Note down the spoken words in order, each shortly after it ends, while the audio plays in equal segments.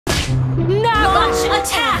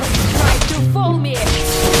attack! Try to fool me!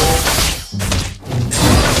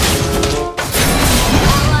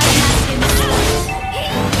 Ally has been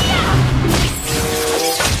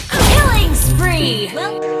killing spree!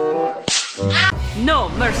 No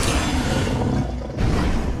mercy!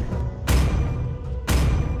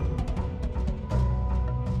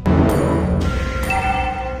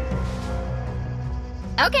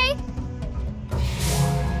 Okay.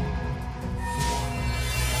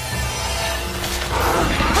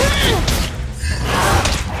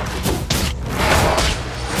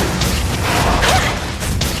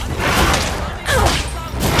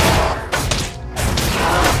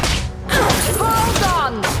 Hold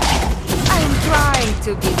on! I'm trying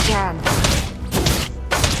to be gentle.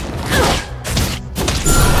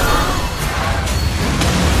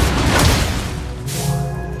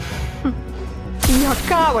 Your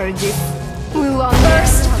cowardice will on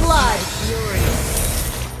First blood.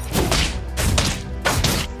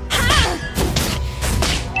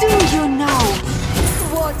 Do you know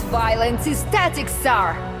what violence statics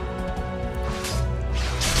are?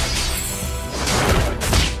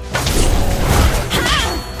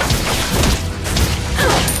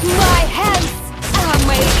 My hands are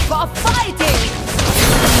made for fighting!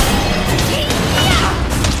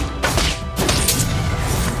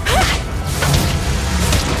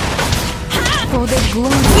 For the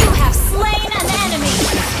glory. You have slain an enemy!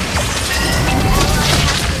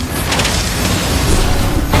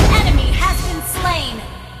 An enemy has been slain!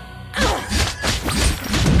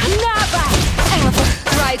 Never ever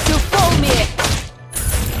try to fool me!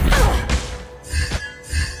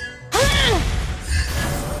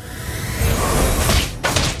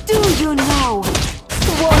 Do you know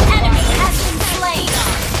what Enemy has been slain!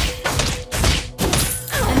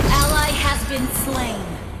 An ally has been slain.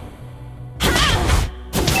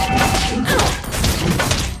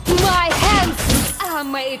 my hands are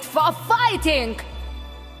made for fighting?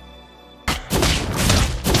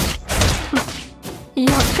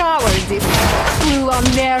 Your cowardice will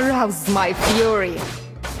only arouse my fury.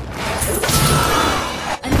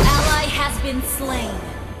 An ally has been slain.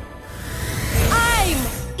 I'm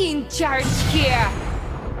in charge here!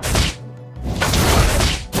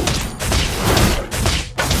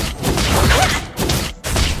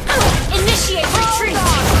 Initiate retreat!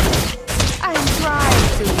 I'm trying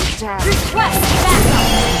to be gentle. Request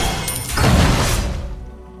backup!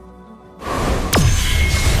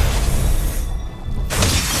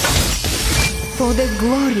 For the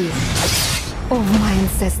glory of my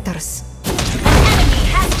ancestors. Enemy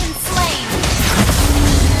has been slain!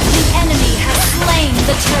 The enemy has slain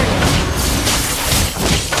the turtle!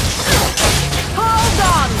 Hold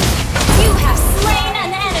on! You have slain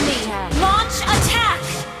an enemy! Launch attack!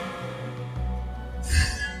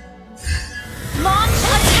 Launch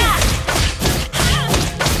attack!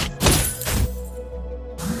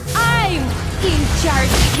 I'm in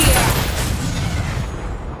charge here!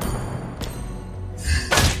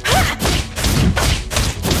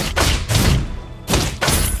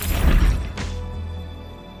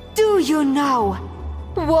 Do you know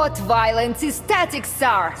what violence statics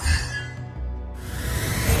are?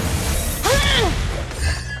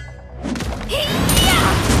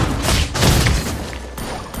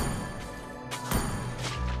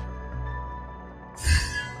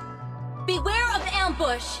 Beware of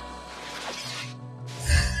ambush!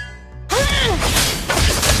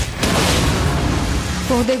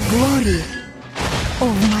 For the glory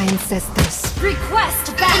of my ancestors.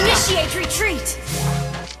 Request back! Initiate retreat!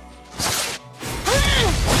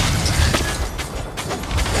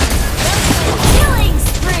 Killing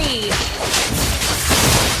spree!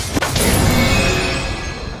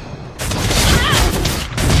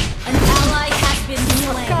 An ally has been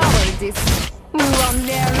slain. Cowardice will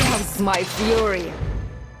only arouse my fury.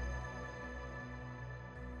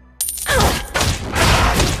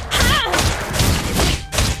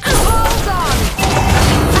 Hold on!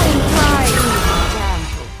 I'm trying to be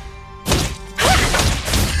gentle.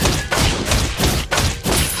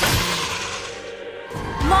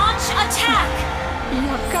 Launch attack!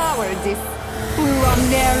 Your cowardice will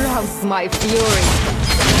only arouse my fury.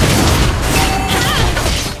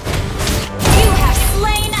 You have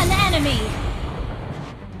slain an enemy!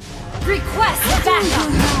 Request Do you backup!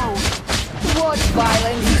 know what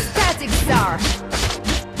violent statics are?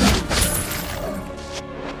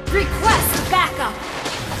 Request backup!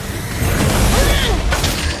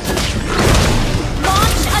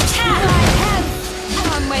 Launch attack! My hands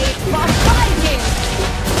are made for fighting!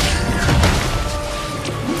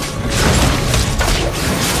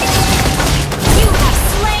 You have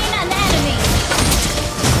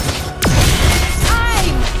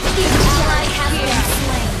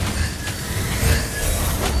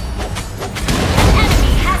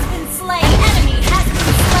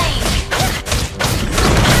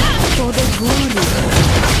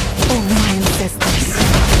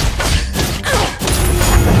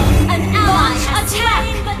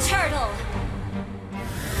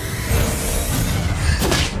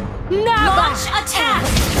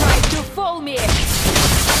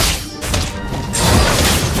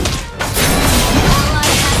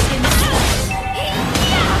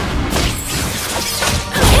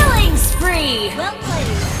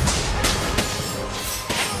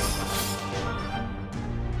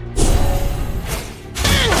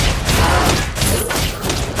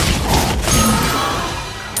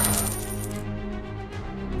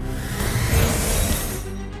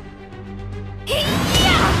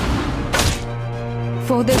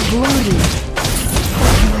For the glory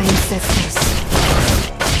of my ancestors.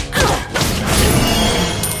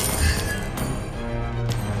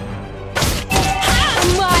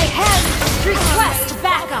 My hand request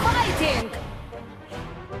backup. Fighting!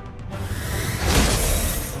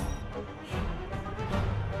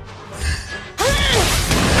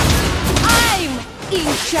 I'm in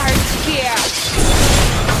charge here!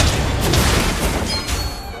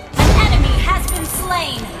 An enemy has been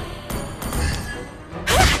slain.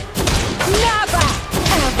 Never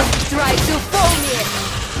ever try to fool me!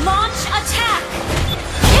 Launch attack.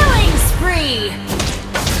 Killing spree.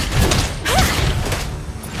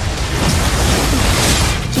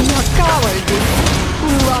 Your cowardice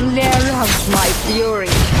will only arouse my fury.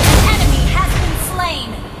 An enemy has been slain.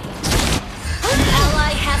 An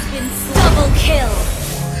ally has been slain. Double kill.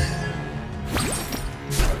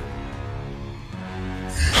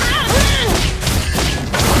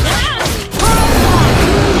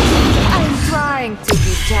 I'm trying to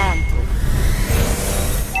be gentle.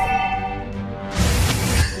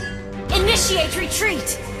 Initiate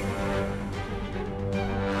retreat.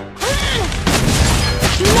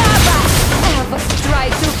 Never ever try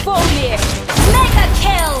to fool me! Mega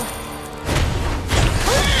kill.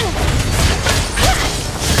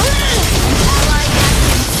 Ally has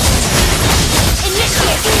been slain.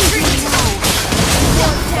 Initiate retreat.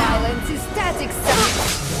 Your silence is static sound.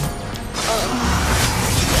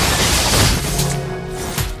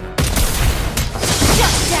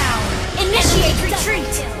 Shut down. Initiate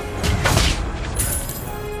retreat.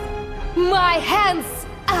 My hands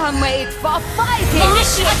are made for fighting!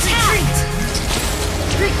 Initiate retreat.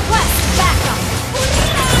 Request backup.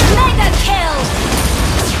 Mega kill.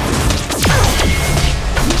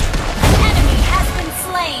 An enemy has been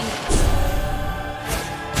slain.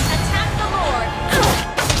 Attack the Lord.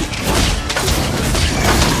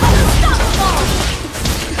 Unstoppable.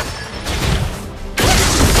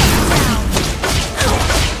 Down.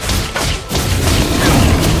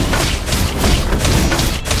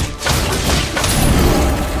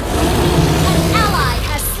 An ally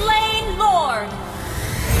has slain Lord.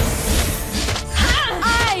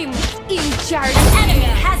 I'm in charge! An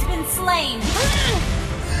enemy has been slain.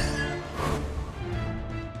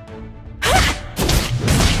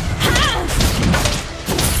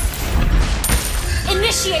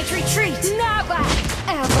 Initiate retreat. Never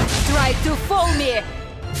ever try to fool me!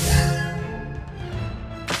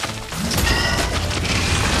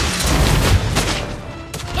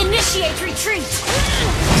 Initiate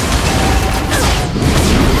retreat.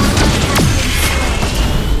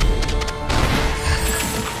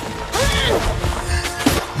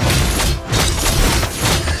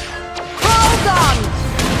 Hold on!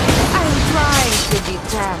 I'm trying to be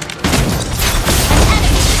gentle. An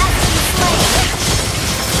enemy has been slain.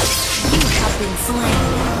 You have been slain.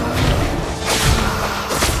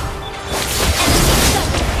 Enemy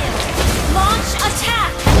double kill. Launch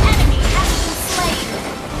attack. Enemy has been slain.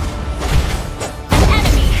 An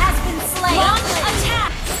enemy has been slain. Launch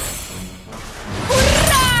attack.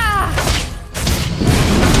 Hurrah!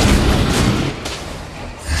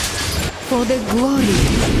 For the glory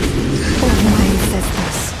of my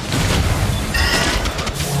ancestors.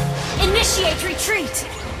 Initiate retreat.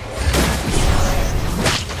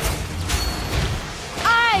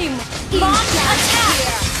 I'm in Launch charge attack.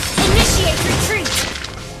 here! Initiate retreat.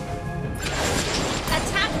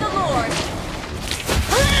 Attack the Lord.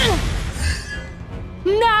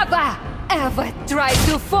 Never ever try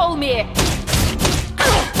to fool me!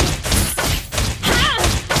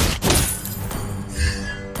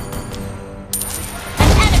 An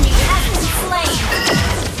enemy has been slain.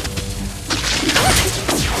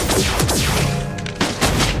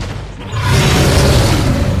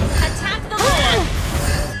 Attack the Lord.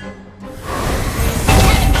 An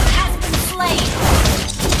enemy has been slain.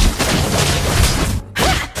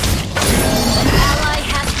 An ally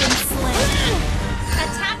has been slain.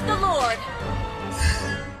 Attack the Lord.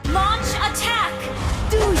 Launch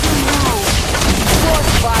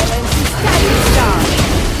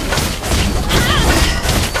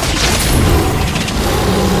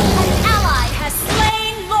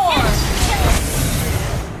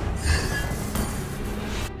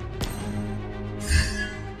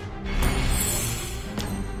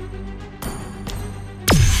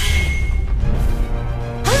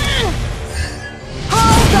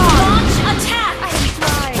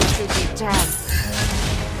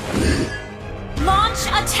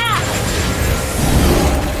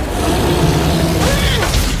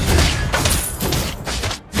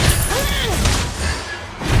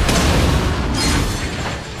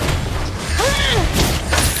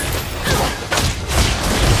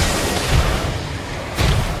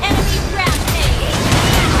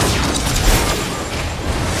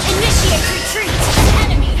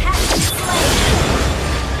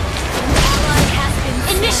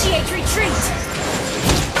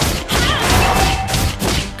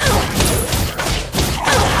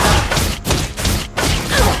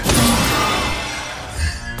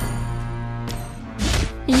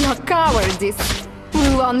cowardice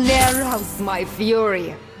will only arouse my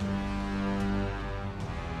fury.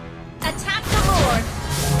 Attack the Lord!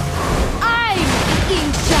 I'm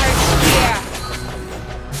in charge here!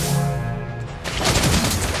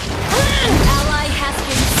 An ally has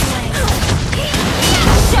been slain.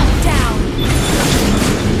 Shut down!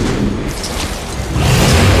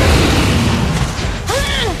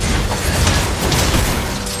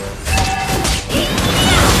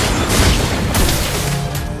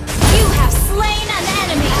 You have slain an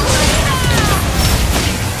enemy!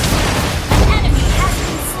 An enemy has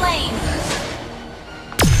been slain!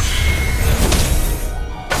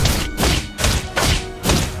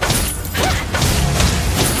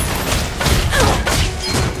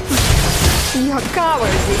 Your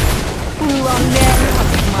cowardice will only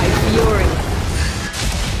arouse my fury.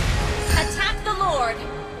 Attack the Lord!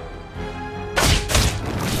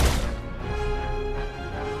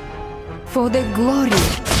 For the glory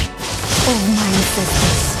of my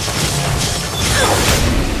ancestors.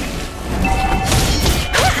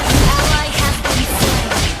 Ally has been slain.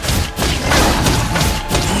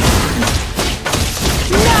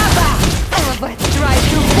 Never ever try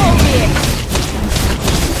to fool me!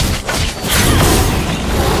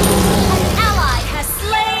 An ally has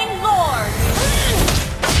slain Lord.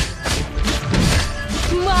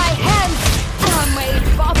 My hands are made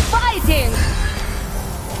for fighting!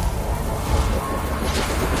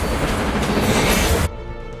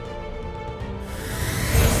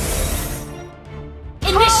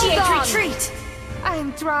 Initiate Hold on. retreat.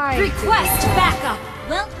 I'm trying. Request backup.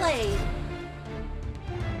 Well played.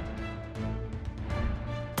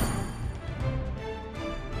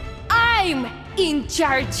 I'm in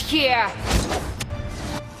charge here!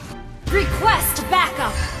 Request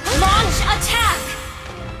backup. Launch attack.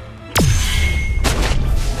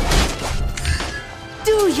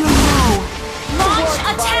 Do you know